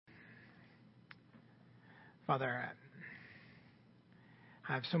Father,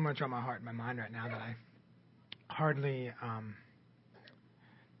 I have so much on my heart and my mind right now that I hardly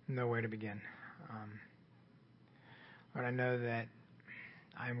know where to begin. Lord, I know that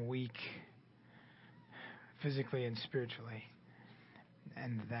I'm weak physically and spiritually,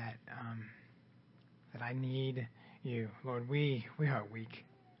 and that I need you. Lord, we are weak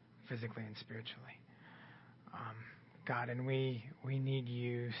physically and spiritually. God, and we need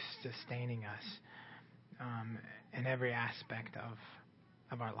you sustaining us in every aspect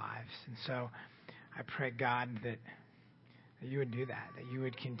of our lives. And so I pray, God, that you would do that you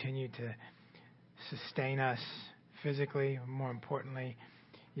would continue to sustain us physically. More importantly,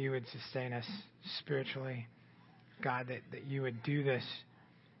 you would sustain us spiritually. God, that you would do this,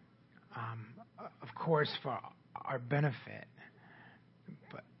 of course, for our benefit,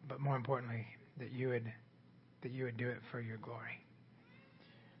 but more importantly, that you would do it for your glory.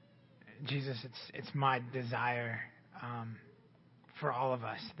 Jesus, it's my desire for all of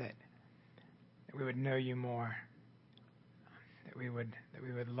us that we would know you more, that we would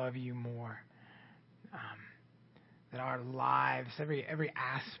love you more, that our lives, every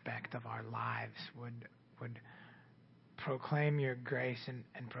aspect of our lives would proclaim your grace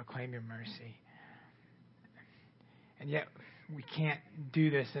and proclaim your mercy. And yet we can't do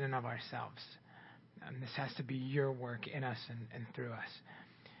this in and of ourselves. This has to be your work in us and through us.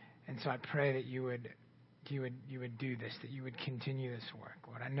 And so I pray that you would do this, that you would continue this work.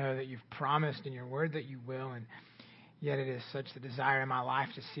 Lord, I know that you've promised in your word that you will, and yet it is such the desire in my life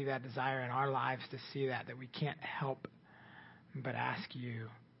to see that desire in our lives, to see that we can't help but ask you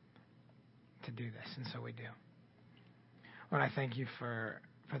to do this. And so we do. Lord, I thank you for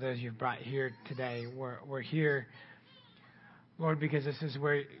those you've brought here today. We're here, Lord, because this is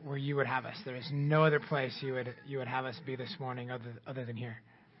where you would have us. There is no other place you would have us be this morning other than here.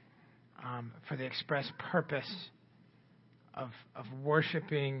 For the express purpose of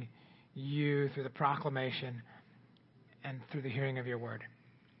worshiping you through the proclamation and through the hearing of your word.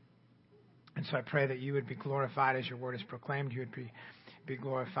 And so I pray that you would be glorified as your word is proclaimed. You would be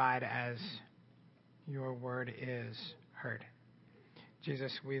glorified as your word is heard.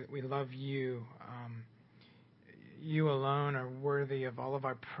 Jesus, we love you. You alone are worthy of all of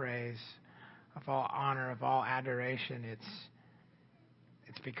our praise, of all honor, of all adoration.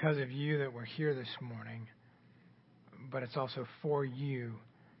 It's because of you that we're here this morning, but it's also for you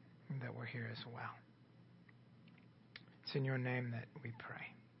that we're here as well. It's in your name that we pray.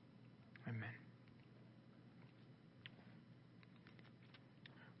 Amen.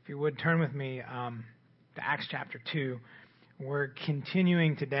 If you would turn with me to Acts chapter 2. We're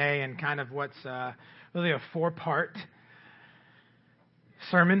continuing today in kind of what's really a four-part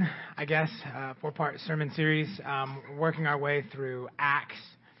sermon, I guess, four-part sermon series, working our way through Acts.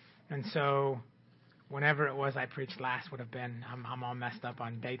 And so whenever it was I preached last would have been, I'm all messed up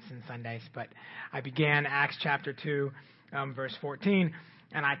on dates and Sundays, but I began Acts chapter 2, verse 14,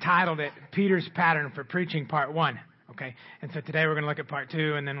 and I titled it Peter's Pattern for Preaching Part 1. Okay, and so today we're going to look at Part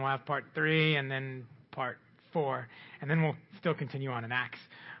 2, and then we'll have Part 3, and then Part 4, and then we'll still continue on in Acts,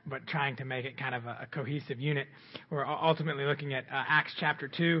 but trying to make it kind of a cohesive unit. We're ultimately looking at Acts chapter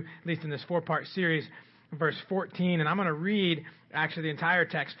 2, at least in this four-part series, verse 14, and I'm going to read actually the entire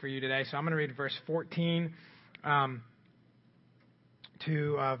text for you today. So I'm going to read verse 14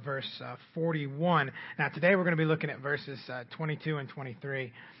 to verse 41. Now today we're going to be looking at verses 22 and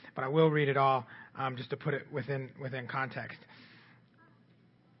 23, but I will read it all just to put it within context.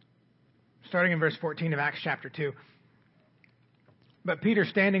 Starting in verse 14 of Acts chapter 2. But Peter,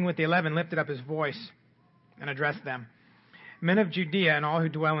 standing with the 11, lifted up his voice and addressed them. Men of Judea and all who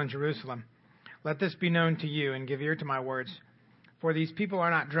dwell in Jerusalem, let this be known to you, and give ear to my words. For these people are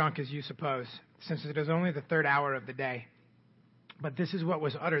not drunk as you suppose, since it is only the third hour of the day. But this is what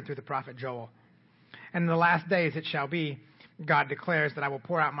was uttered through the prophet Joel. And in the last days it shall be, God declares, that I will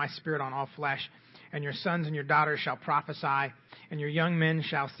pour out my spirit on all flesh, and your sons and your daughters shall prophesy, and your young men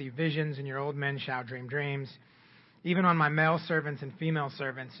shall see visions, and your old men shall dream dreams. Even on my male servants and female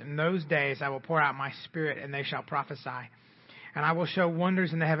servants, in those days I will pour out my spirit, and they shall prophesy. And I will show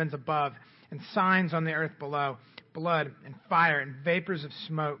wonders in the heavens above, and signs on the earth below, blood and fire and vapors of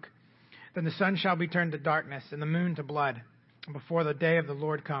smoke. Then the sun shall be turned to darkness, and the moon to blood, before the day of the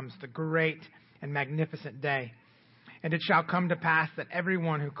Lord comes, the great and magnificent day. And it shall come to pass that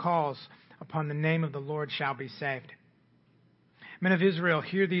everyone who calls upon the name of the Lord shall be saved. Men of Israel,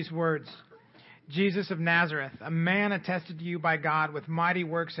 hear these words. Jesus of Nazareth, a man attested to you by God with mighty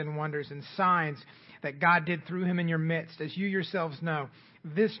works and wonders and signs that God did through him in your midst, as you yourselves know.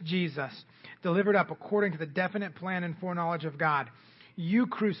 This Jesus, delivered up according to the definite plan and foreknowledge of God, you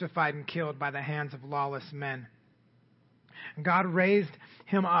crucified and killed by the hands of lawless men. God raised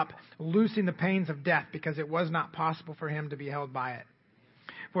him up, loosing the pains of death, because it was not possible for him to be held by it.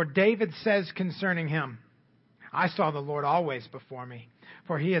 For David says concerning him, I saw the Lord always before me,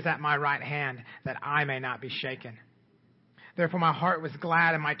 for he is at my right hand, that I may not be shaken. Therefore my heart was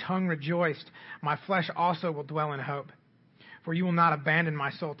glad, and my tongue rejoiced. My flesh also will dwell in hope. For you will not abandon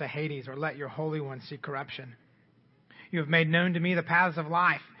my soul to Hades, or let your Holy One see corruption. You have made known to me the paths of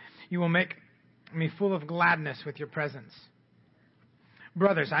life. You will make me full of gladness with your presence.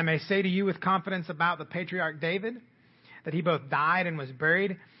 Brothers, I may say to you with confidence about the patriarch David, that he both died and was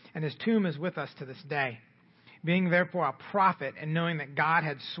buried, and his tomb is with us to this day. Being therefore a prophet, and knowing that God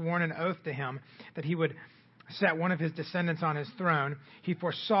had sworn an oath to him that he would set one of his descendants on his throne, he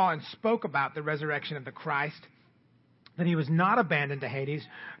foresaw and spoke about the resurrection of the Christ, that he was not abandoned to Hades,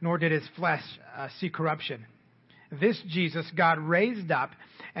 nor did his flesh see corruption. This Jesus God raised up,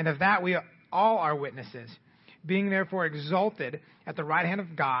 and of that we all are witnesses. Being therefore exalted at the right hand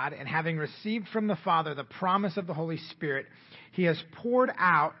of God, and having received from the Father the promise of the Holy Spirit, he has poured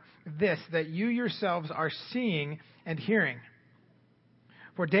out this that you yourselves are seeing and hearing.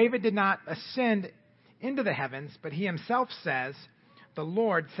 For David did not ascend into the heavens, but he himself says, the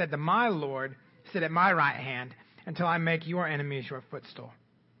Lord said to my Lord, sit at my right hand, until I make your enemies your footstool.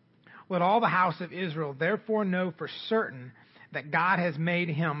 Let all the house of Israel therefore know for certain that God has made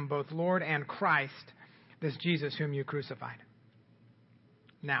him both Lord and Christ, this Jesus whom you crucified.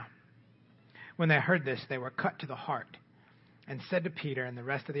 Now, when they heard this, they were cut to the heart, and said to Peter and the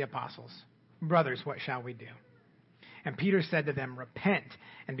rest of the apostles, Brothers, what shall we do? And Peter said to them, Repent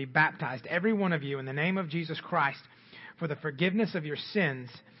and be baptized, every one of you, in the name of Jesus Christ, for the forgiveness of your sins,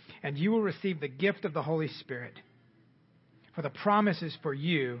 and you will receive the gift of the Holy Spirit. For the promise is for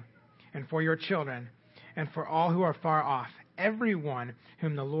you and for your children and for all who are far off, everyone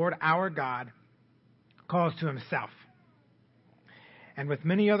whom the Lord our God calls to himself. And with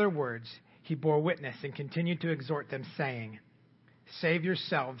many other words he bore witness and continued to exhort them, saying, Save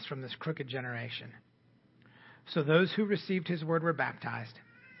yourselves from this crooked generation. So those who received his word were baptized,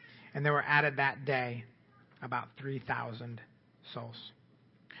 and there were added that day about 3,000 souls.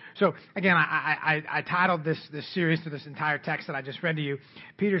 So again, I titled this series to this entire text that I just read to you,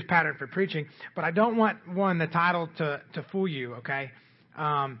 Peter's Pattern for Preaching, but I don't want, the title to fool you, okay?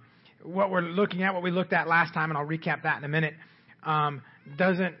 What we're looking at, what we looked at last time, and I'll recap that in a minute,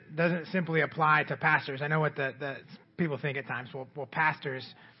 doesn't simply apply to pastors. I know what the people think at times. Well,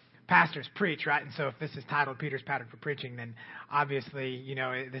 pastors preach, right? And so if this is titled Peter's Pattern for Preaching, then obviously,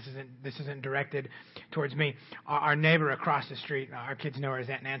 this isn't directed towards me. Our neighbor across the street, our kids know her as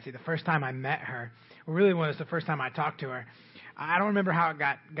Aunt Nancy. The first time I met her, really was the first time I talked to her. I don't remember how it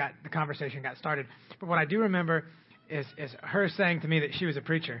the conversation got started, but what I do remember is her saying to me that she was a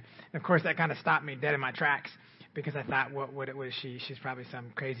preacher. And of course, that kind of stopped me dead in my tracks, because I thought, what it was, she's probably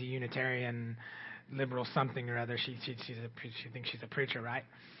some crazy Unitarian liberal something or other. She thinks she's a preacher, right?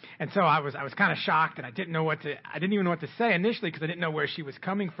 And so I was kind of shocked, and I didn't even know what to say initially, because I didn't know where she was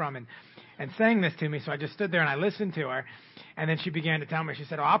coming from and saying this to me. So I just stood there and I listened to her, and then she began to tell me. She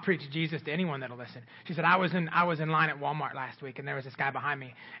said, I'll preach Jesus to anyone that'll listen. She said, I was in line at Walmart last week, and there was this guy behind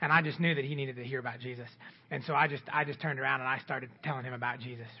me, and I just knew that he needed to hear about Jesus. And so I just turned around and I started telling him about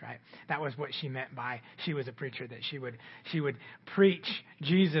Jesus, right? That was what she meant by she was a preacher, that she would preach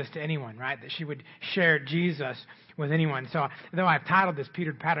Jesus to anyone, right? That she would share Jesus with anyone. So though I've titled this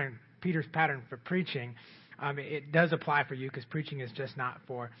Peter's Pattern for Preaching, it does apply for you, because preaching is just not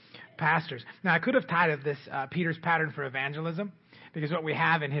for pastors. Now, I could have titled this Peter's Pattern for Evangelism, because what we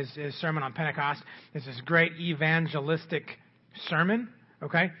have in his sermon on Pentecost is this great evangelistic sermon,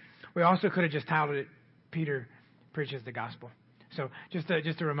 okay? We also could have just titled it Peter Preaches the Gospel. So just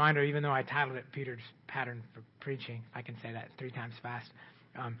a reminder, even though I titled it Peter's Pattern for Preaching, I can say that 3 times fast,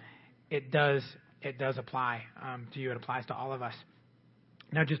 it does apply to you. It applies to all of us.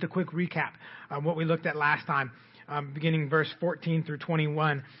 Now, just a quick recap of what we looked at last time, beginning verse 14 through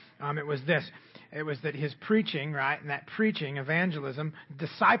 21. It was this. It was that his preaching, right, and that preaching, evangelism,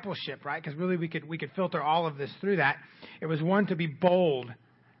 discipleship, right, because really we could filter all of this through that. It was, 1, to be bold,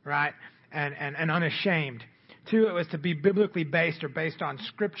 right, and unashamed. 2, it was to be biblically based, or based on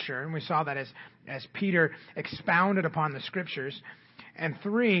Scripture, and we saw that as Peter expounded upon the Scriptures. And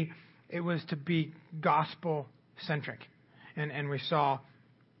 3, it was to be gospel-centric. And we saw,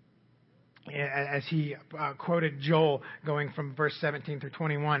 as he quoted Joel, going from verse 17 through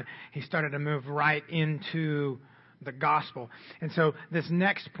 21, he started to move right into the gospel. And so this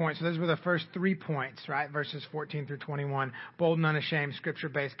next point, so those were the first 3 points, right? Verses 14 through 21, bold and unashamed,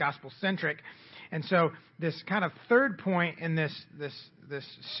 Scripture-based, gospel-centric. And so this kind of third point in this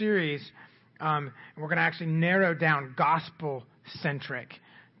series, we're going to actually narrow down gospel-centric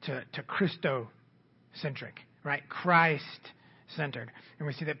to Christo-centric, right? Christ-centered. And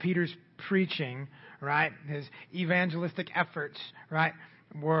we see that Peter's preaching, right, his evangelistic efforts, right,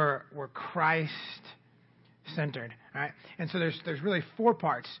 were Christ-centered, right? And so there's really 4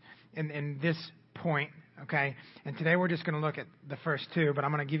 parts in this point, okay? And today we're just going to look at the first 2, but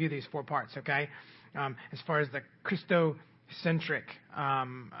I'm going to give you these 4 parts, okay? As far as the Christo-centric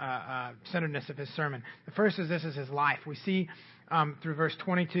centeredness of his sermon. The first is this is his life. We see through verse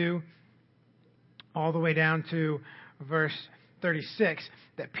 22 all the way down to verse 36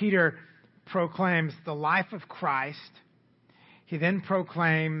 that Peter proclaims the life of Christ. He then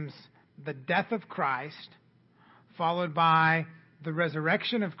proclaims the death of Christ, followed by the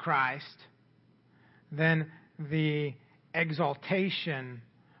resurrection of Christ, then the exaltation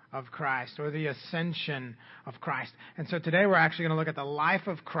of Christ, or the ascension of Christ. And so today we're actually going to look at the life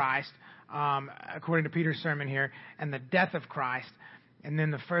of Christ, according to Peter's sermon here, and the death of Christ. And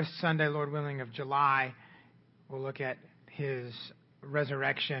then the first Sunday, Lord willing, of July, we'll look at his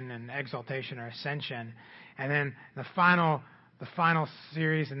resurrection and exaltation or ascension. And then the final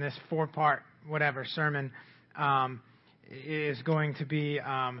series in this 4-part sermon is going to be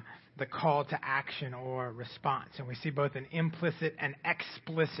the call to action or response. And we see both an implicit and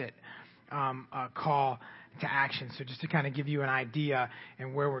explicit call to action. So just to kind of give you an idea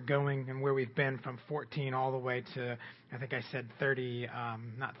and where we're going and where we've been from 14 all the way to, I think I said 30,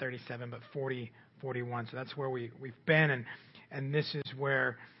 not 37, but 40, 41. So that's where we've been, and this is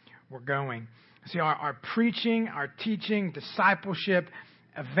where we're going. See, our preaching, our teaching, discipleship,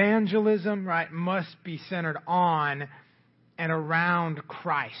 evangelism, right, must be centered on and around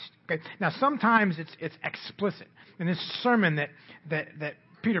Christ. Okay. Now, sometimes it's explicit. In this sermon that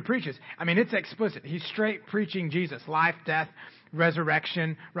Peter preaches, I mean, it's explicit. He's straight preaching Jesus, life, death,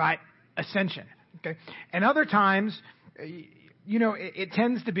 resurrection, right, ascension. Okay. And other times, it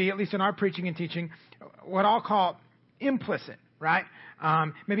tends to be, at least in our preaching and teaching, what I'll call implicit, right?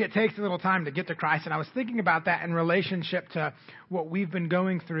 Maybe it takes a little time to get to Christ. And I was thinking about that in relationship to what we've been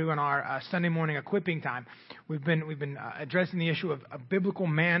going through in our Sunday morning equipping time. We've been addressing the issue of biblical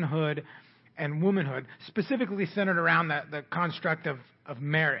manhood and womanhood, specifically centered around the construct of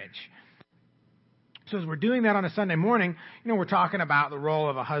marriage. So as we're doing that on a Sunday morning, we're talking about the role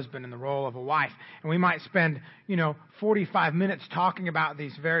of a husband and the role of a wife. And we might spend, 45 minutes talking about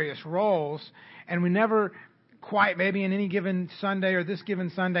these various roles, and we never quite, maybe in any given Sunday or this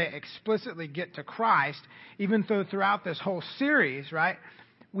given Sunday, explicitly get to Christ, even though throughout this whole series, right,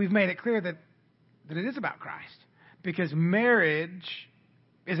 we've made it clear that it is about Christ. Because marriage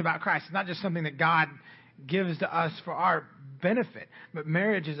is about Christ. It's not just something that God gives to us for our benefit, but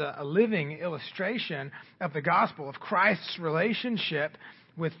marriage is a living illustration of the gospel, of Christ's relationship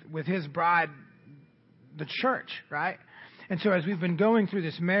with his bride, the church, right? And so as we've been going through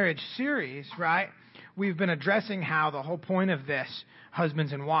this marriage series, right, we've been addressing how the whole point of this,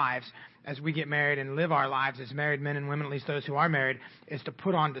 husbands and wives, as we get married and live our lives as married men and women, at least those who are married, is to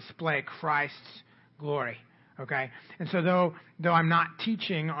put on display Christ's glory, okay? And so though I'm not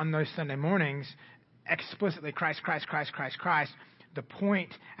teaching on those Sunday mornings explicitly Christ, the point,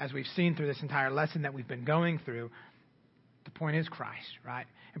 as we've seen through this entire lesson that we've been going through, the point is Christ, right?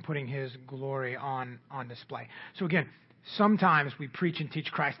 And putting his glory on display. So again, sometimes we preach and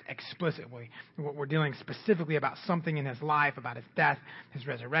teach Christ explicitly. We're dealing specifically about something in his life, about his death, his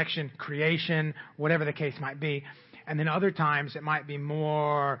resurrection, creation, whatever the case might be. And then other times it might be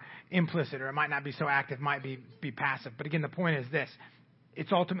more implicit, or it might not be so active, might be passive. But again, the point is this.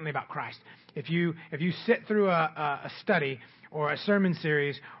 It's ultimately about Christ. If you sit through a study or a sermon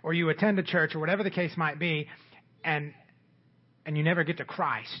series, or you attend a church, or whatever the case might be, and you never get to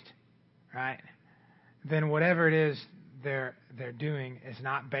Christ, right? Then whatever it is they're doing is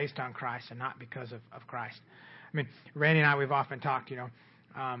not based on Christ and not because of Christ. I mean, Randy and I, we've often talked,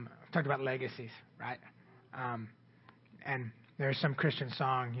 talked about legacies, right? And there's some Christian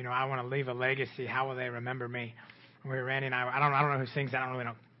song, I want to leave a legacy. How will they remember me? Where Randy and I don't know who sings that. I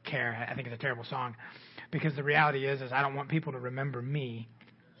don't care. I think it's a terrible song, because the reality is I don't want people to remember me.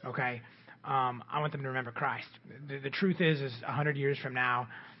 Okay, I want them to remember Christ. The truth is 100 years from now,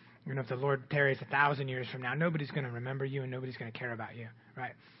 if the Lord tarries 1,000 years from now, nobody's going to remember you and nobody's going to care about you.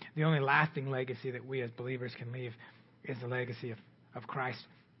 Right? The only lasting legacy that we as believers can leave is the legacy of Christ.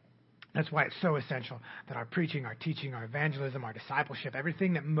 That's why it's so essential that our preaching, our teaching, our evangelism, our discipleship,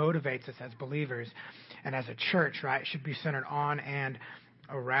 everything that motivates us as believers and as a church, right, should be centered on and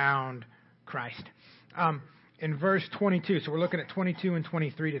around Christ. in verse 22. So we're looking at 22 and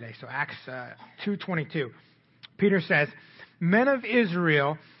 23 today. So Acts 2:22. Peter says, "Men of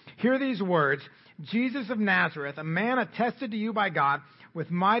Israel, hear these words. Jesus of Nazareth, a man attested to you by God with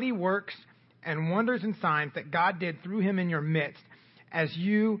mighty works and wonders and signs that God did through him in your midst, as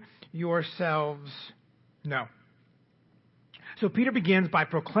you yourselves know." So Peter begins by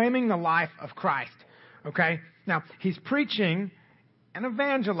proclaiming the life of Christ. Okay? Now, he's preaching and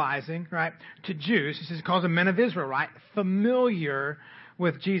evangelizing, right, to Jews. He calls them men of Israel, right? Familiar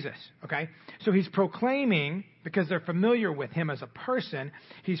with Jesus, okay? So he's proclaiming, because they're familiar with him as a person,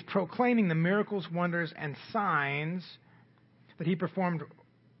 he's proclaiming the miracles, wonders, and signs that he performed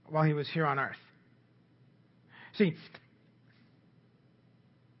while he was here on earth. See,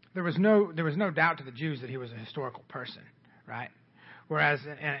 there was no doubt to the Jews that he was a historical person, right? Whereas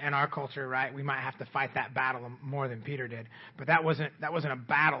in our culture, right, we might have to fight that battle more than Peter did. But that wasn't a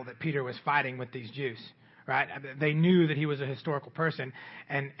battle that Peter was fighting with these Jews, right? They knew that he was a historical person.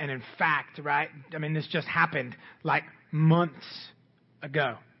 And in fact, right, I mean, this just happened like months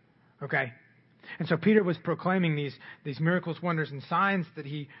ago, okay? And so Peter was proclaiming these miracles, wonders, and signs that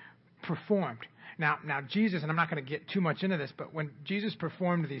he performed. Now Jesus, and I'm not going to get too much into this, but when Jesus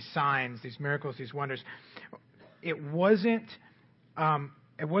performed these signs, these miracles, these wonders, it wasn't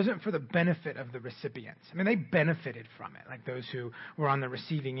for the benefit of the recipients. I mean, they benefited from it, like those who were on the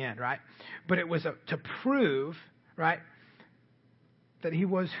receiving end, right? But it was to prove, right, that he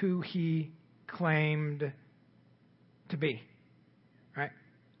was who he claimed to be, right?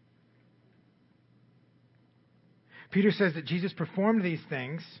 Peter says that Jesus performed these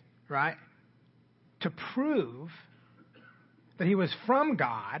things, right, to prove that he was from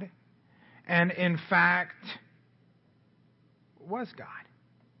God and, in fact, was God.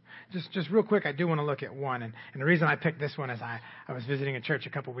 Just real quick, I do want to look at one. And the reason I picked this one is I was visiting a church a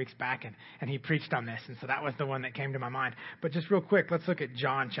couple weeks back, and he preached on this. And so that was the one that came to my mind. But just real quick, let's look at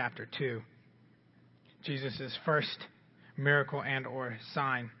John chapter 2. Jesus' first miracle and or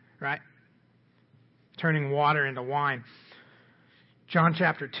sign, right? Turning water into wine. John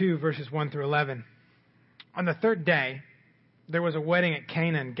chapter 2, verses 1 through 11. On the third day, there was a wedding at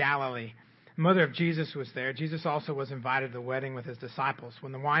Cana in Galilee. The mother of Jesus was there. Jesus also was invited to the wedding with his disciples.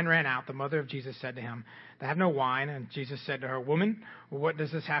 When the wine ran out, the mother of Jesus said to him, "They have no wine." And Jesus said to her, "Woman, what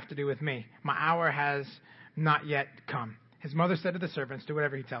does this have to do with me? My hour has not yet come." His mother said to the servants, "Do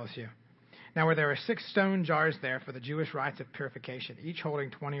whatever he tells you." Now where there were 6 stone jars there for the Jewish rites of purification, each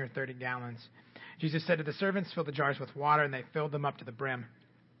holding 20 or 30 gallons. Jesus said to the servants, "Fill the jars with water," and they filled them up to the brim.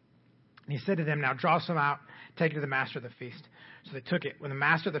 And he said to them, "Now draw some out, take it to the master of the feast." So they took it. When the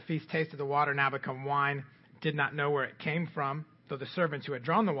master of the feast tasted the water now become wine, did not know where it came from, though the servants who had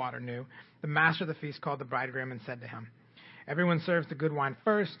drawn the water knew, the master of the feast called the bridegroom and said to him, "Everyone serves the good wine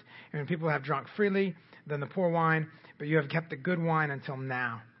first, and when people have drunk freely, then the poor wine, but you have kept the good wine until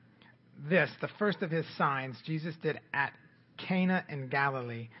now." This, the first of his signs, Jesus did at Cana in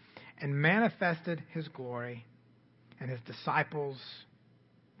Galilee, and manifested his glory, and his disciples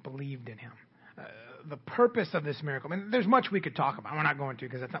believed in him. The purpose of this miracle, I mean, there's much we could talk about. We're not going to,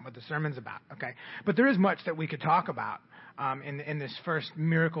 because that's not what the sermon's about, okay? But there is much that we could talk about in this first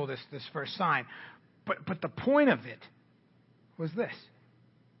miracle, this first sign. But the point of it was this.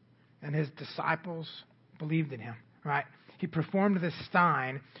 And his disciples believed in him, right? He performed this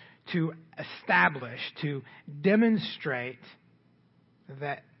sign to establish, to demonstrate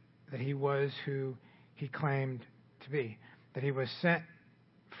that he was who he claimed to be, that he was sent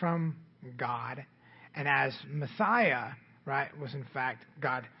from God, and as Messiah, right, was in fact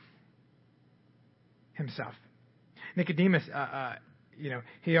God himself. Nicodemus,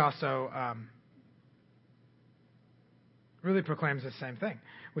 he also really proclaims the same thing.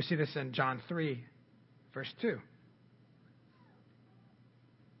 We see this in John 3, verse 2.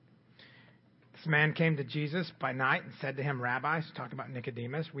 This man came to Jesus by night and said to him, "Rabbi," he's talking about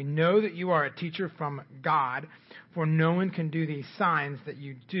Nicodemus, "we know that you are a teacher from God, for no one can do these signs that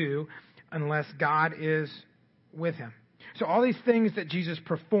you do unless God is with him." So all these things that Jesus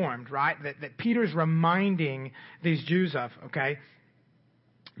performed, right, that Peter's reminding these Jews of, okay,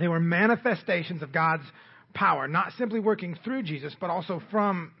 they were manifestations of God's power, not simply working through Jesus, but also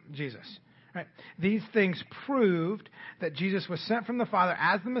from Jesus. Right? These things proved that Jesus was sent from the Father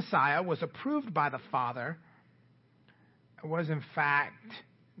as the Messiah, was approved by the Father, was in fact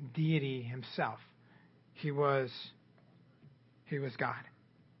deity himself. He was God.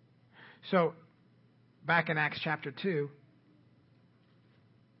 So, back in Acts chapter 2,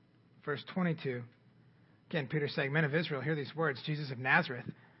 verse 22, again, Peter's saying, "Men of Israel, hear these words. Jesus of Nazareth,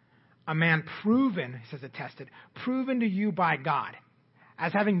 a man proven," he says attested, "proven to you by God,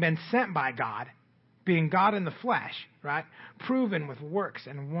 as having been sent by God, being God in the flesh, right? Proven with works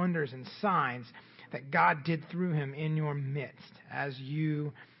and wonders and signs that God did through him in your midst, as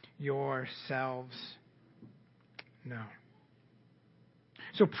you yourselves know.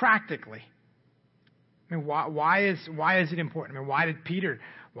 So practically, I mean, why is it important? I mean, why did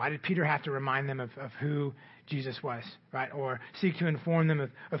Peter have to remind them of who Jesus was, right? Or seek to inform them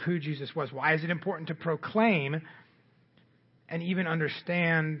of who Jesus was? Why is it important to proclaim and even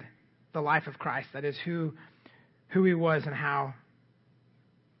understand the life of Christ? That is, who he was and how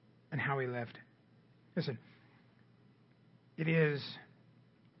he lived. Listen, it is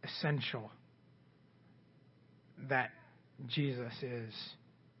essential that Jesus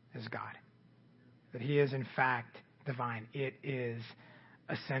is God, that he is in fact divine. It is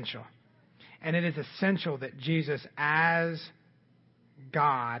essential. And it is essential that Jesus, as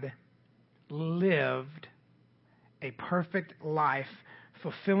God, lived a perfect life,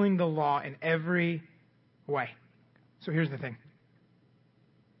 fulfilling the law in every way. So here's the thing.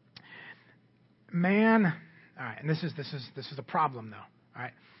 Man, all right, and this is a problem though. All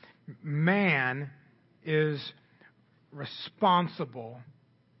right, man is responsible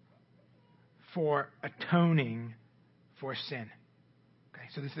for atoning for sin. Okay,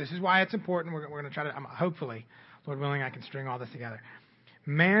 so this is why it's important. We're going to try to, hopefully, Lord willing, I can string all this together.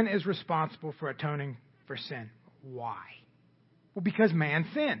 Man is responsible for atoning for sin. Why? Well, because man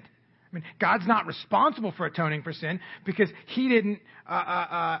sinned. I mean, God's not responsible for atoning for sin because he didn't.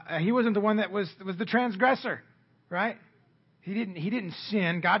 He wasn't the one that was the transgressor, right? He didn't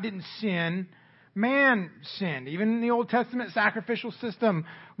sin. God didn't sin. Man sinned. Even in the Old Testament sacrificial system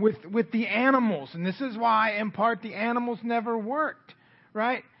with the animals, and this is why, in part, the animals never worked,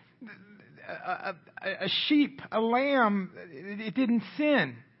 right? A sheep, a lamb, it didn't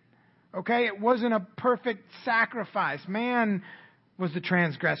sin. Okay, it wasn't a perfect sacrifice. Man was the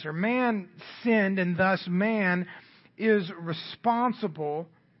transgressor. Man sinned, and thus man is responsible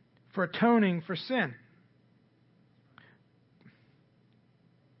for atoning for sin.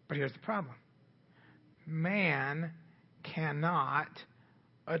 But here's the problem. Man cannot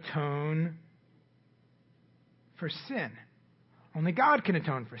atone for sin. Only God can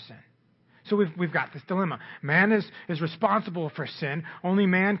atone for sin. So we've got this dilemma. Man is responsible for sin. Only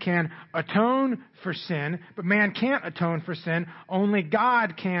man can atone for sin, but man can't atone for sin. Only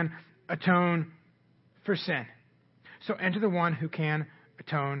God can atone for sin. So enter the one who can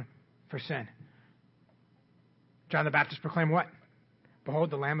atone for sin. John the Baptist proclaimed what? Behold,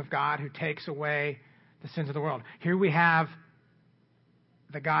 the Lamb of God who takes away the sins of the world. Here we have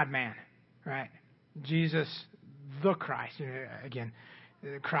the God-man, right? Jesus, the Christ. Again,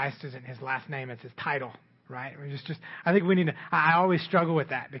 Christ isn't his last name, it's his title, right? I think we need to, I always struggle with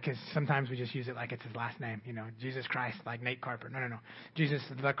that because sometimes we just use it like it's his last name, Jesus Christ, like Nate Carper. No. Jesus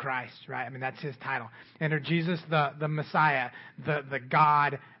the Christ, right? I mean, that's his title. Enter Jesus the Messiah, the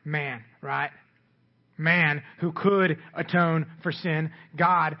God-man, right? Man who could atone for sin,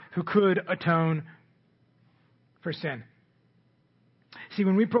 God who could atone for sin. See,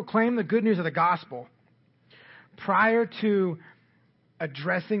 when we proclaim the good news of the gospel, prior to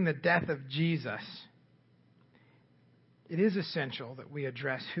addressing the death of Jesus, it is essential that we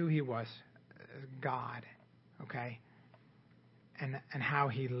address who he was as God, okay? And how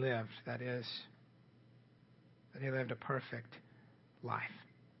he lived, that is, that he lived a perfect life.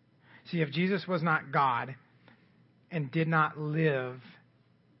 See, if Jesus was not God and did not live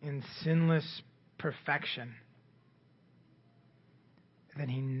in sinless perfection, then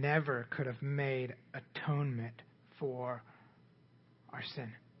he never could have made atonement for our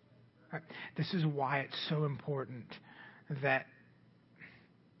sin. Right? This is why it's so important that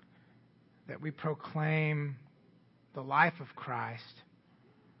we proclaim the life of Christ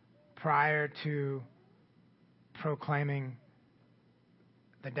prior to proclaiming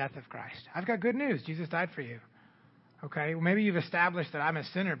the death of Christ. I've got good news. Jesus died for you. Okay? Well, maybe you've established that I'm a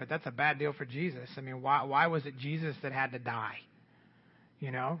sinner, but that's a bad deal for Jesus. I mean, why was it Jesus that had to die?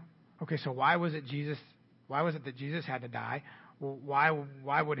 Okay, so why was it that Jesus had to die? Well,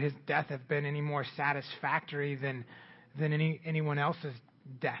 why would his death have been any more satisfactory than anyone else's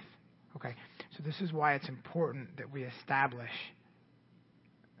death? Okay, so this is why it's important that we establish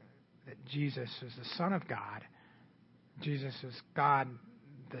that Jesus is the Son of God. Jesus is God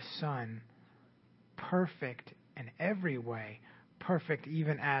the Son, perfect in every way, perfect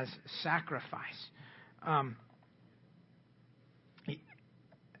even as sacrifice.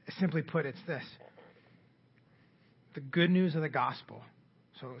 Simply put, it's this. The good news of the gospel.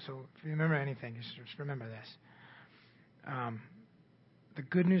 So if you remember anything, just remember this. The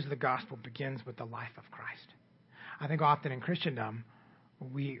good news of the gospel begins with the life of Christ. I think often in Christendom,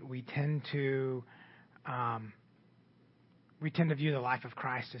 we tend to we tend to view the life of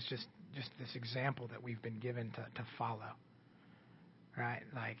Christ as just this example that we've been given to follow. Right?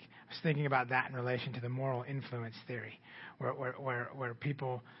 Like, I was thinking about that in relation to the moral influence theory, where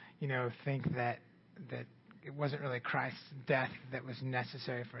people, think that it wasn't really Christ's death that was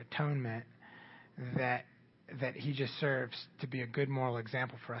necessary for atonement, that he just serves to be a good moral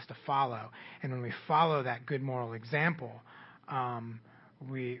example for us to follow. And when we follow that good moral example,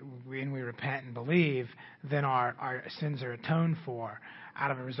 we repent and believe, then our sins are atoned for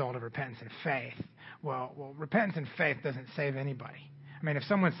out of a result of repentance and faith. Well, repentance and faith doesn't save anybody. I mean, if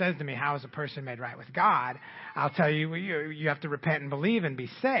someone says to me, how is a person made right with God? I'll tell you, you have to repent and believe and be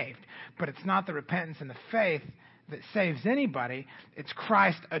saved. But it's not the repentance and the faith that saves anybody. It's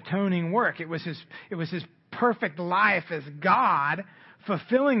Christ's atoning work. It was his perfect life as God,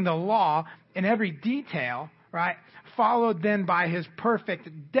 fulfilling the law in every detail, right? Followed then by his perfect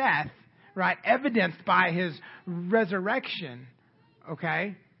death, right? Evidenced by his resurrection,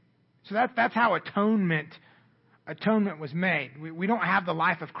 okay? So that's how atonement was made. We don't have the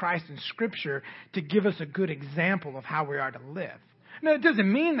life of Christ in Scripture to give us a good example of how we are to live. Now, it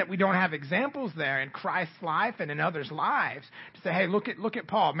doesn't mean that we don't have examples there in Christ's life and in others' lives to say, hey, look at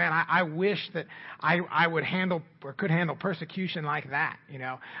Paul. Man, I wish that I would handle or could handle persecution like that.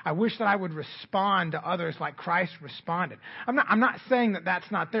 I wish that I would respond to others like Christ responded. I'm not saying that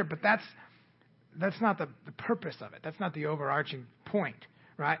that's not there, but that's not the purpose of it. That's not the overarching point,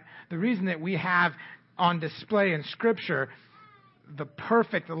 right? The reason that we have on display in Scripture the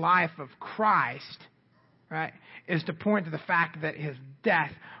perfect life of Christ, right, is to point to the fact that his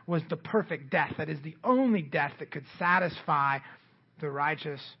death was the perfect death. That is the only death that could satisfy the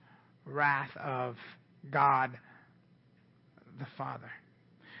righteous wrath of God the Father.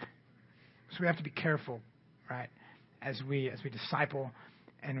 So we have to be careful, right, as we disciple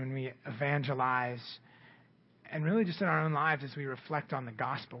and when we evangelize, and really just in our own lives as we reflect on the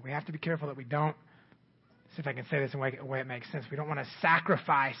gospel. We have to be careful that we don't, see if I can say this in a way it makes sense, we don't want to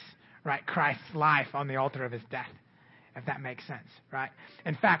sacrifice, right, Christ's life on the altar of his death, if that makes sense, right?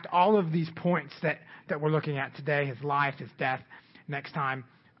 In fact, all of these points that we're looking at today, his life, his death, next time,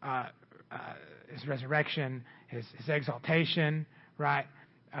 his resurrection, his exaltation, right?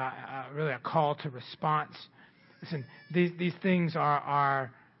 Really a call to response. Listen, these things are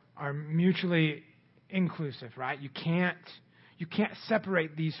mutually inclusive, right? You can't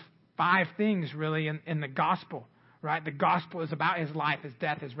separate these 5 things really in the gospel, right? The gospel is about his life, his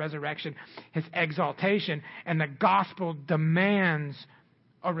death, his resurrection, his exaltation, and the gospel demands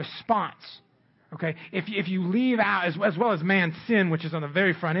a response. Okay? If you leave out, as well as man's sin, which is on the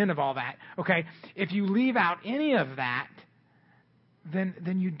very front end of all that, okay? If you leave out any of that,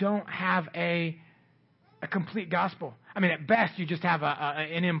 then you don't have a complete gospel. I mean, at best, you just have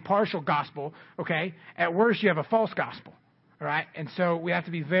an impartial gospel, okay? At worst, you have a false gospel, all right? And so we have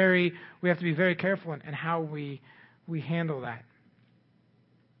to be very careful in how we handle that.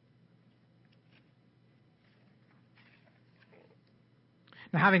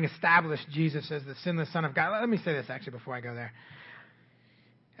 Now, having established Jesus as the sinless Son of God, let me say this actually before I go there.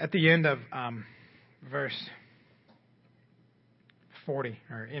 At the end of verse 40,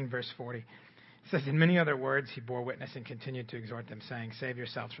 or in verse 40, it says, in many other words, he bore witness and continued to exhort them, saying, save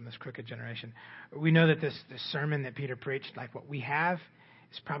yourselves from this crooked generation. We know that this sermon that Peter preached, like what we have,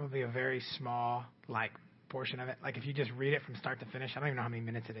 is probably a very small, portion of it. Like if you just read it from start to finish, I don't even know how many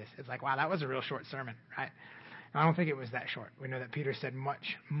minutes it is. It's like, wow, that was a real short sermon, right? I don't think it was that short. We know that Peter said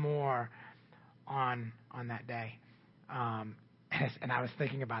much more on that day. And I was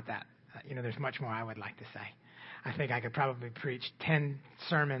thinking about that. There's much more I would like to say. I think I could probably preach 10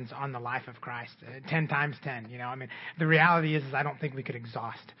 sermons on the life of Christ, 10 times 10. The reality is I don't think we could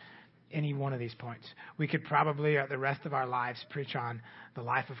exhaust any one of these points. We could probably, the rest of our lives, preach on the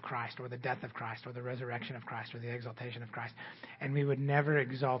life of Christ, or the death of Christ, or the resurrection of Christ, or the exaltation of Christ, and we would never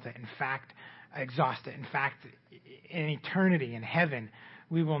exalt it. Exhaust it. In fact, in eternity, in heaven,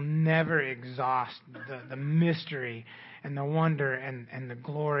 we will never exhaust the mystery and the wonder and the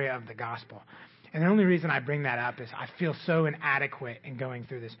glory of the gospel. And the only reason I bring that up is I feel so inadequate in going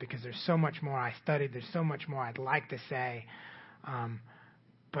through this because there's so much more I studied. There's so much more I'd like to say.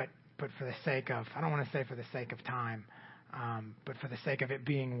 But for the sake of, I don't want to say for the sake of time, but for the sake of it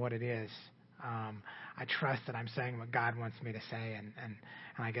being what it is, I trust that I'm saying what God wants me to say, and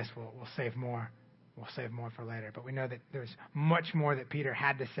I guess we'll save more. We'll save more for later. But we know that there's much more that Peter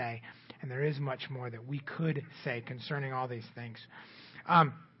had to say, and there is much more that we could say concerning all these things.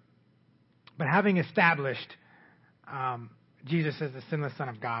 But having established Jesus as the sinless Son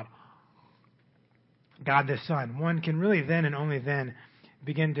of God, God the Son, one can really then and only then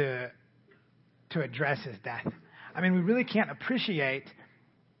begin to to address his death. I mean, we really can't appreciate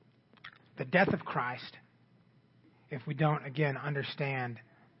the death of Christ if we don't, again, understand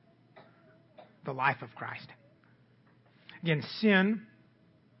the life of Christ. Again, sin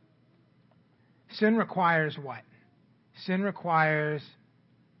requires what? Sin requires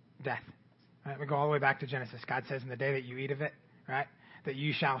death. Right? We go all the way back to Genesis. God says, in the day that you eat of it, right, that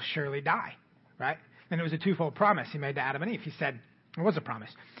you shall surely die, right? And it was a twofold promise he made to Adam and Eve. He said, it was a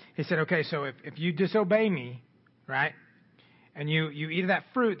promise. He said, okay, so if you disobey me, right, and you eat of that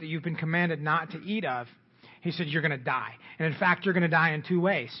fruit that you've been commanded not to eat of, he said, you're going to die. And in fact, you're going to die in two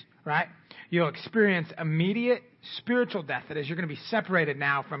ways, right? You'll experience immediate spiritual death. That is, you're going to be separated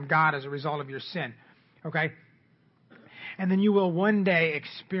now from God as a result of your sin, okay? And then you will one day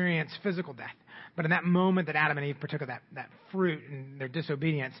experience physical death. But in that moment that Adam and Eve partook of that fruit and their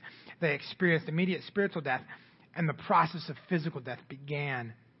disobedience, they experienced immediate spiritual death, and the process of physical death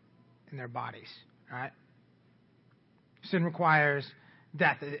began in their bodies. All right? Sin requires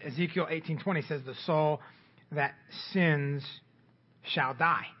death. Ezekiel 18:20 says, "The soul that sins shall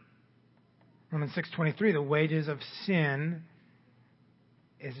die." Romans 6:23, "The wages of sin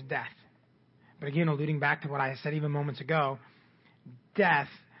is death." But again, alluding back to what I said even moments ago, death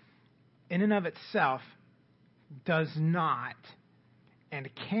in and of itself does not and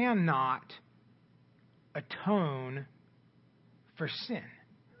cannot atone for sin.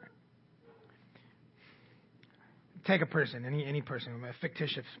 Take a person, any person, a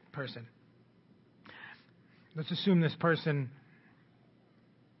fictitious person. Let's assume this person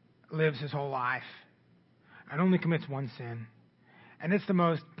lives his whole life and only commits one sin. And it's the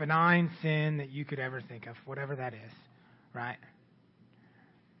most benign sin that you could ever think of, whatever that is, right?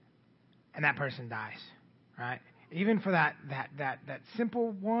 And that person dies, right? Even for that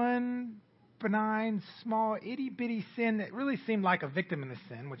simple one benign, small, itty-bitty sin that really seemed like a victim in the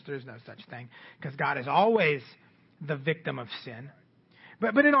sin, which there is no such thing, because God is always the victim of sin.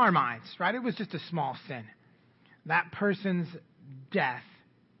 But in our minds, right, it was just a small sin. That person's death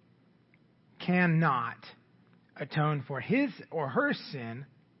cannot atone for his or her sin,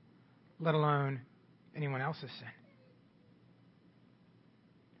 let alone anyone else's sin.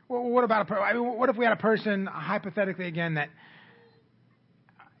 Well, what about what if we had a person, hypothetically again, that,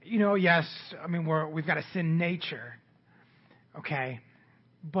 yes, we've got a sin nature, okay,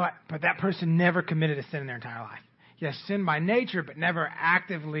 but that person never committed a sin in their entire life. Yes, sin by nature, but never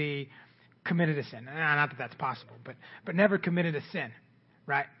actively committed a sin. Not that that's possible, but never committed a sin,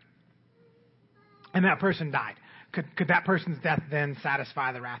 right? And that person died. Could that person's death then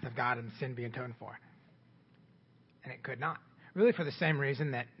satisfy the wrath of God and sin be atoned for? And it could not. Really for the same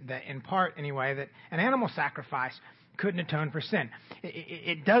reason that in part anyway, that an animal sacrifice couldn't atone for sin.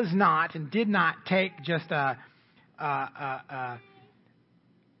 It does not and did not take just I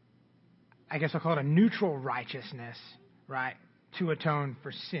guess I'll call it a neutral righteousness, right, to atone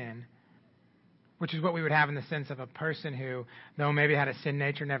for sin, which is what we would have in the sense of a person who, though maybe had a sin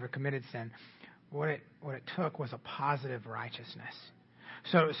nature, never committed sin. What it took was a positive righteousness.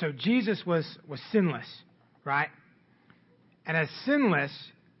 So Jesus was sinless, right? And as sinless,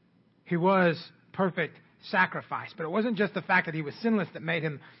 he was perfect sacrifice. But it wasn't just the fact that he was sinless that made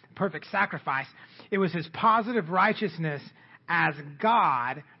him perfect sacrifice. It was his positive righteousness as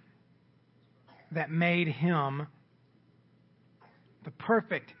God that made him the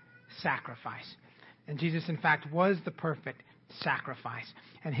perfect sacrifice. And Jesus, in fact, was the perfect sacrifice.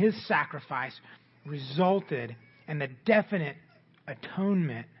 And his sacrifice resulted in the definite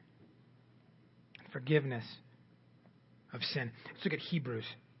atonement and forgiveness of sin. Let's look at Hebrews.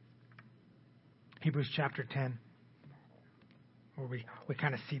 Hebrews chapter 10, where we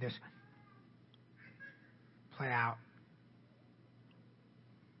kind of see this play out.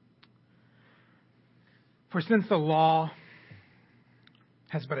 For since the law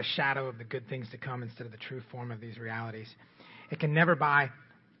has but a shadow of the good things to come instead of the true form of these realities, it can never, by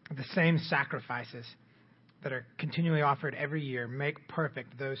the same sacrifices that are continually offered every year, make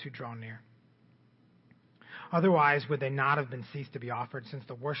perfect those who draw near. Otherwise, would they not have been ceased to be offered, since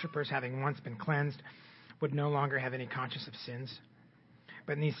the worshippers, having once been cleansed, would no longer have any conscience of sins?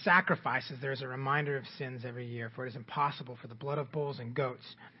 But in these sacrifices, there is a reminder of sins every year, for it is impossible for the blood of bulls and goats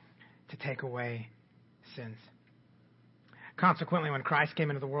to take away sins. Consequently, when Christ came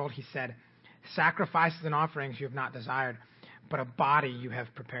into the world, he said, "Sacrifices and offerings you have not desired, but a body you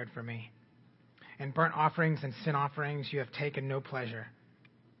have prepared for me. In burnt offerings and sin offerings you have taken no pleasure."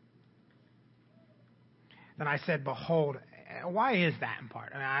 Then I said, "Behold," why is that in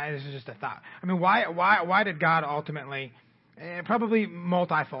part? This is just a thought. Why did God ultimately, probably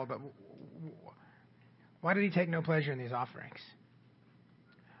multifold, but why did he take no pleasure in these offerings?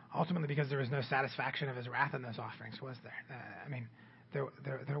 Ultimately, because there was no satisfaction of his wrath in those offerings, was there?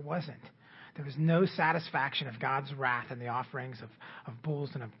 There wasn't. There was no satisfaction of God's wrath in the offerings of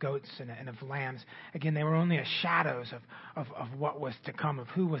bulls and of goats and of lambs. Again, they were only a shadows of what was to come, of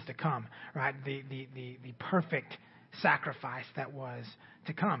who was to come, right? The perfect sacrifice that was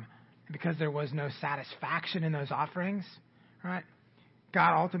to come. And because there was no satisfaction in those offerings, right,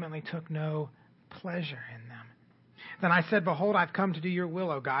 God ultimately took no pleasure in them. Then I said, behold, I've come to do your will,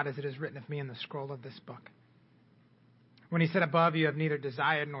 O God, as it is written of me in the scroll of this book. When he said above, you have neither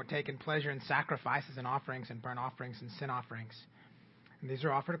desired nor taken pleasure in sacrifices and offerings and burnt offerings and sin offerings, and these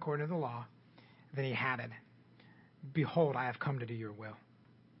are offered according to the law, then he added, behold, I have come to do your will.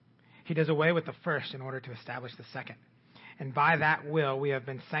 He does away with the first in order to establish the second. And by that will we have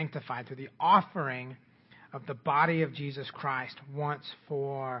been sanctified through the offering of the body of Jesus Christ once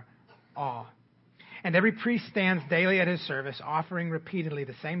for all. And every priest stands daily at his service, offering repeatedly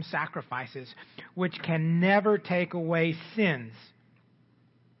the same sacrifices, which can never take away sins.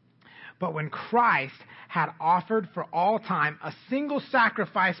 But when Christ had offered for all time a single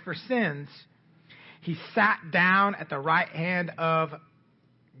sacrifice for sins, he sat down at the right hand of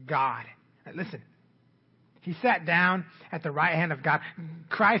God. Listen, he sat down at the right hand of God.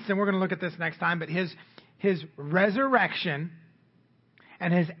 Christ, and we're going to look at this next time, but his resurrection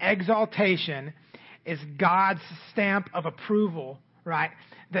and his exaltation is God's stamp of approval, right?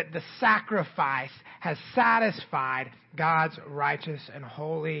 That the sacrifice has satisfied God's righteous and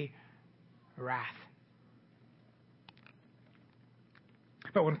holy wrath.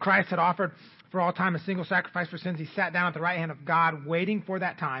 But when Christ had offered for all time a single sacrifice for sins, he sat down at the right hand of God, waiting for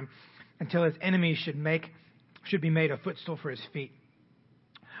that time until his enemies should be made a footstool for his feet.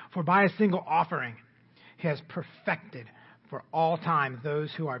 For by a single offering he has perfected for all time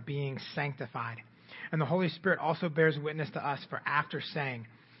those who are being sanctified. And the Holy Spirit also bears witness to us, for after saying,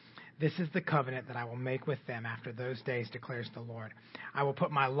 this is the covenant that I will make with them after those days, declares the Lord. I will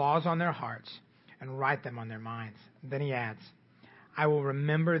put my laws on their hearts and write them on their minds. Then he adds, I will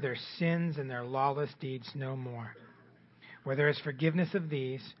remember their sins and their lawless deeds no more. Where there is forgiveness of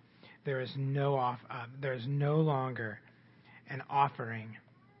these, there is no longer an offering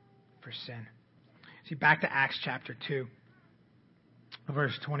for sin. See, back to Acts chapter 2,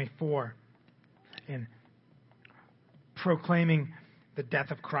 verse 24. In proclaiming the death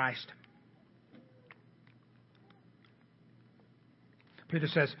of Christ,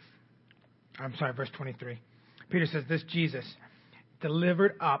 verse 23. Peter says, this Jesus,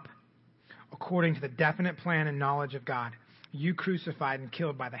 delivered up according to the definite plan and knowledge of God, you crucified and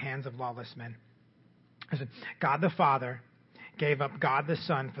killed by the hands of lawless men. Listen, God the Father gave up God the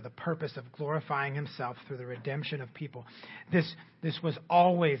Son for the purpose of glorifying himself through the redemption of people. This was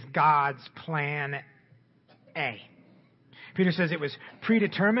always God's plan A. Peter says it was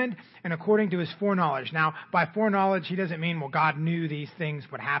predetermined and according to his foreknowledge. Now, by foreknowledge, he doesn't mean, well, God knew these things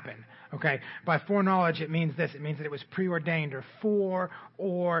would happen. Okay? By foreknowledge, it means this. It means that it was preordained or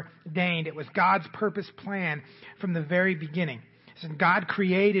foreordained. It was God's purpose plan from the very beginning. So God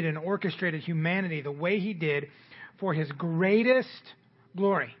created and orchestrated humanity the way he did for his greatest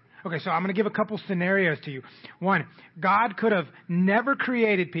glory. Okay, so I'm going to give a couple scenarios to you. One, God could have never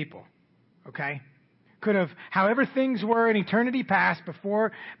created people. Okay? Could have, however things were in eternity past,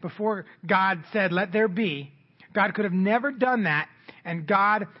 before God said, let there be, God could have never done that, and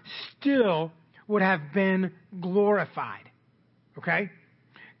God still would have been glorified. Okay?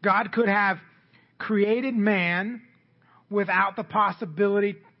 God could have created man without the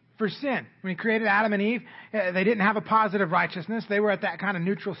possibility for sin. When he created Adam and Eve, they didn't have a positive righteousness. They were at that kind of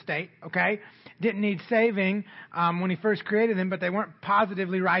neutral state, okay? Didn't need saving when he first created them, but they weren't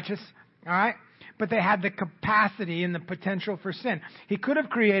positively righteous, all right? But they had the capacity and the potential for sin. He could have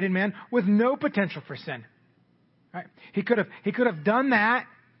created man with no potential for sin. Right? He could have done that.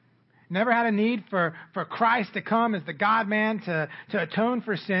 Never had a need for Christ to come as the God-man to atone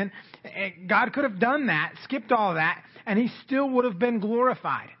for sin. God could have done that, skipped all of that, and he still would have been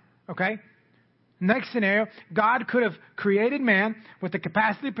glorified. Okay? Next scenario, God could have created man with the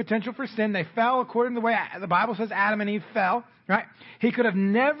capacity, potential for sin. They fell according to the way the Bible says Adam and Eve fell. Right? He could have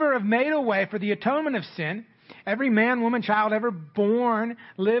never have made a way for the atonement of sin. Every man, woman, child ever born,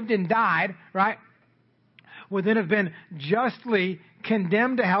 lived, and died, right, would then have been justly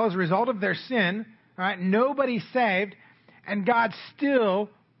condemned to hell as a result of their sin. Right? Nobody saved, and God still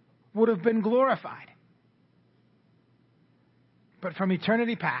would have been glorified. But from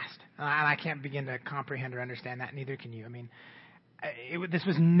eternity past, and I can't begin to comprehend or understand that, neither can you. I mean, this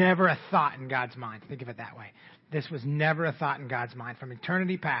was never a thought in God's mind. Think of it that way. This was never a thought in God's mind. From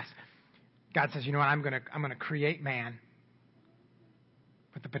eternity past, God says, you know what, I'm going to create man.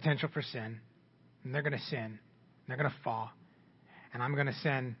 with the potential for sin, and they're going to sin, and they're going to fall, and I'm going to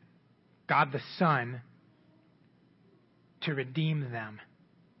send God the Son to redeem them.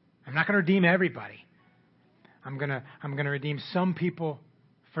 I'm not going to redeem everybody. I'm going to redeem some people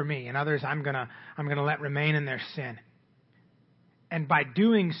for me, and others I'm going to let remain in their sin. And by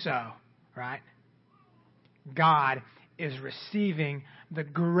doing so, right, God is receiving the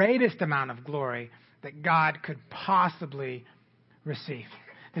greatest amount of glory that God could possibly receive.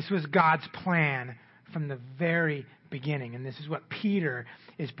 This was God's plan from the very beginning, and this is what Peter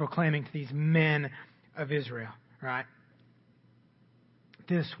is proclaiming to these men of Israel, right?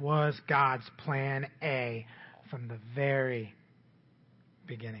 This was God's plan A from the very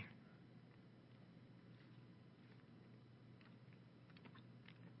beginning.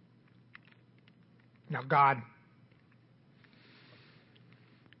 Now, God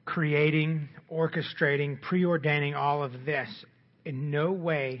creating, orchestrating, preordaining all of this in no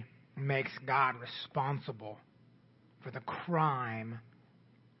way makes God responsible for the crime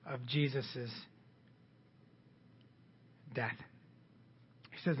of Jesus' death.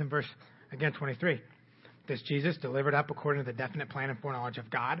 He says in verse, again, 23, this Jesus delivered up according to the definite plan and foreknowledge of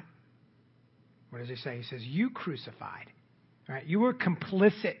God. What does he say? He says, you crucified, right? You were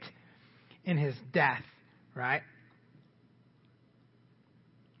complicit in his death, right?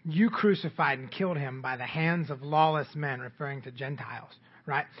 You crucified and killed him by the hands of lawless men, referring to Gentiles,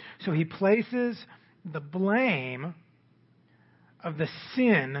 right? So he places the blame of the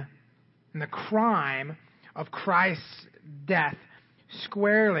sin and the crime of Christ's death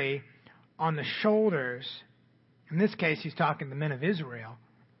squarely on the shoulders. In this case, he's talking to the men of Israel,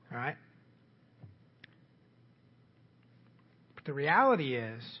 right? But the reality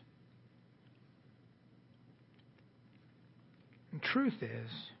is, the truth is,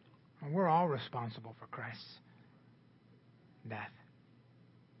 we're all responsible for Christ's death.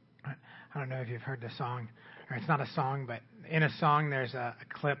 I don't know if you've heard the song, or it's not a song, but in a song there's a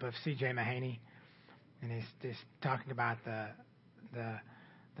clip of C.J. Mahaney, and he's talking about the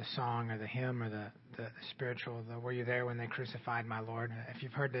song or the hymn or the spiritual, were you there when they crucified my Lord? If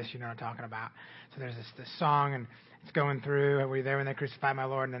you've heard this, you know what I'm talking about. So there's this song, and it's going through, were you there when they crucified my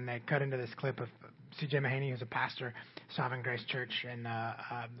Lord? And then they cut into this clip of C.J. Mahaney, who's a pastor, Sovereign Grace Church in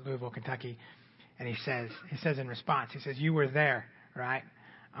Louisville, Kentucky. And he says in response, he says, you were there, right?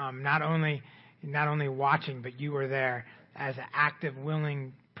 Not only watching, but you were there as an active,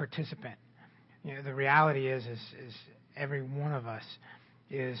 willing participant. You know, the reality is every one of us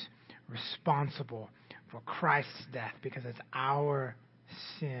is responsible for Christ's death because it's our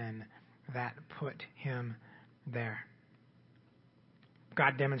sin that put him there.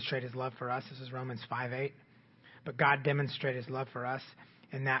 God demonstrated his love for us. This is Romans 5:8. But God demonstrated his love for us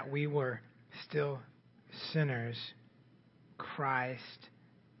in that we were still sinners. Christ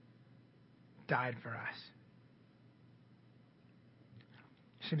died for us.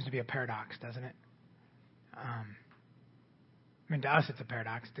 Seems to be a paradox, doesn't it? I mean, to us it's a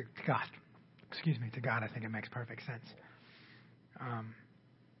paradox. To God, I think it makes perfect sense.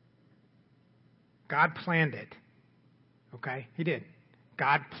 God planned it. Okay? He did.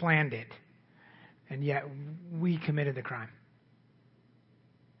 God planned it. And yet we committed the crime.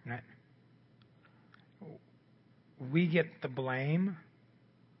 Right? We get the blame.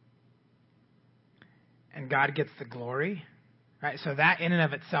 And God gets the glory. Right? So that in and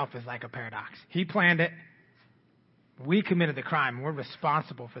of itself is like a paradox. He planned it. We committed the crime. We're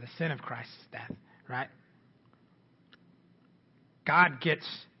responsible for the sin of Christ's death. Right? God gets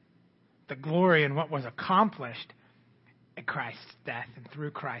the glory in what was accomplished at Christ's death and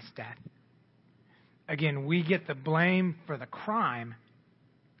through Christ's death. Again, we get the blame for the crime.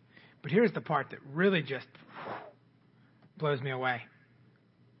 But here's the part that really just blows me away.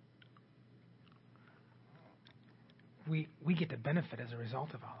 We get the benefit as a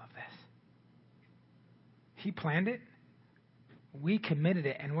result of all of this. He planned it. We committed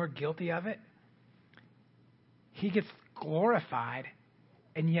it, and we're guilty of it. He gets glorified,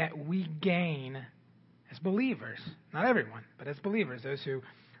 and yet we gain as believers. Not everyone, but as believers, those who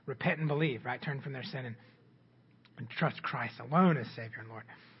repent and believe, right? Turn from their sin and trust Christ alone as Savior and Lord.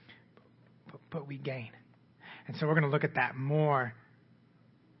 But we gain. And so we're going to look at that more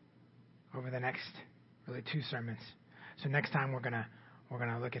over the next, really, 2 sermons. So next time we're going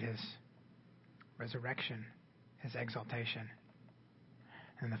to look at his resurrection, his exaltation.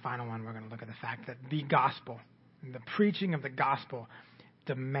 And the final one, we're going to look at the fact that the gospel, the preaching of the gospel,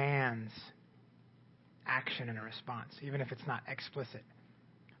 demands action and a response, even if it's not explicit.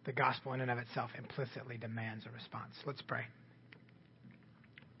 The gospel in and of itself implicitly demands a response. Let's pray.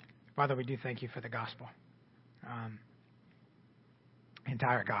 Father, we do thank you for the gospel.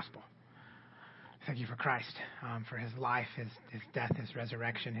 entire gospel. Thank you for Christ, for his life, his death, his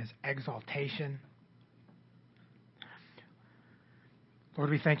resurrection, his exaltation. Lord,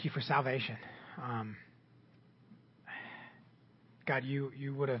 we thank you for salvation. God,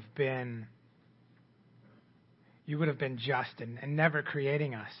 you would have been just in never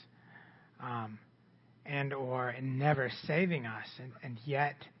creating us, and or in never saving us, and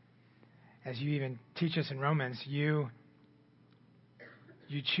yet, as you even teach us in Romans, you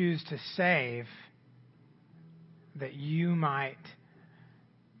choose to save that you might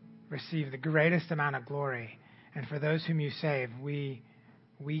receive the greatest amount of glory. And for those whom you save, we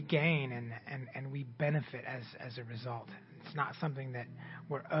gain and we benefit as a result. It's not something that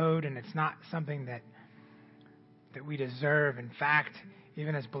we're owed, and it's not something that we deserve. In fact,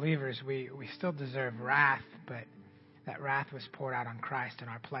 even as believers, we still deserve wrath, but that wrath was poured out on Christ in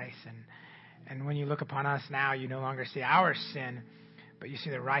our place. And when you look upon us now, you no longer see our sin, but you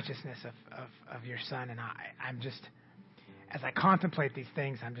see the righteousness of your Son. And I'm just, as I contemplate these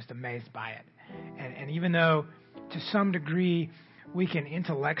things, I'm just amazed by it. And even though to some degree we can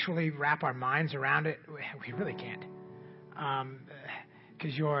intellectually wrap our minds around it, we really can't.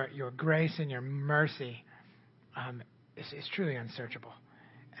 Because your grace and your mercy is truly unsearchable,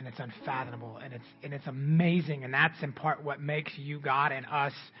 and it's unfathomable, and it's amazing, and that's in part what makes you God and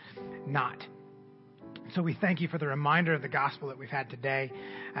us not. So we thank you for the reminder of the gospel that we've had today.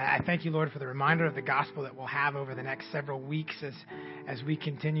 I thank you, Lord, for the reminder of the gospel that we'll have over the next several weeks as we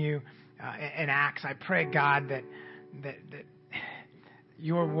continue in Acts. I pray, God, that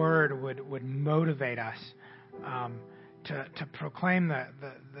your word would motivate us to proclaim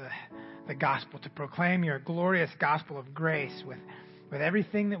the gospel, to proclaim your glorious gospel of grace with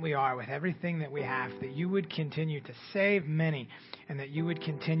everything that we are, with everything that we have, that you would continue to save many, and that you would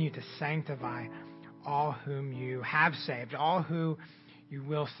continue to sanctify all whom you have saved, all who you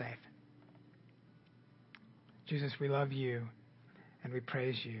will save. Jesus, we love you and we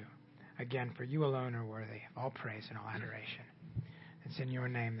praise you. Again, for you alone are worthy of all praise and all adoration. It's in your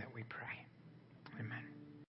name that we pray.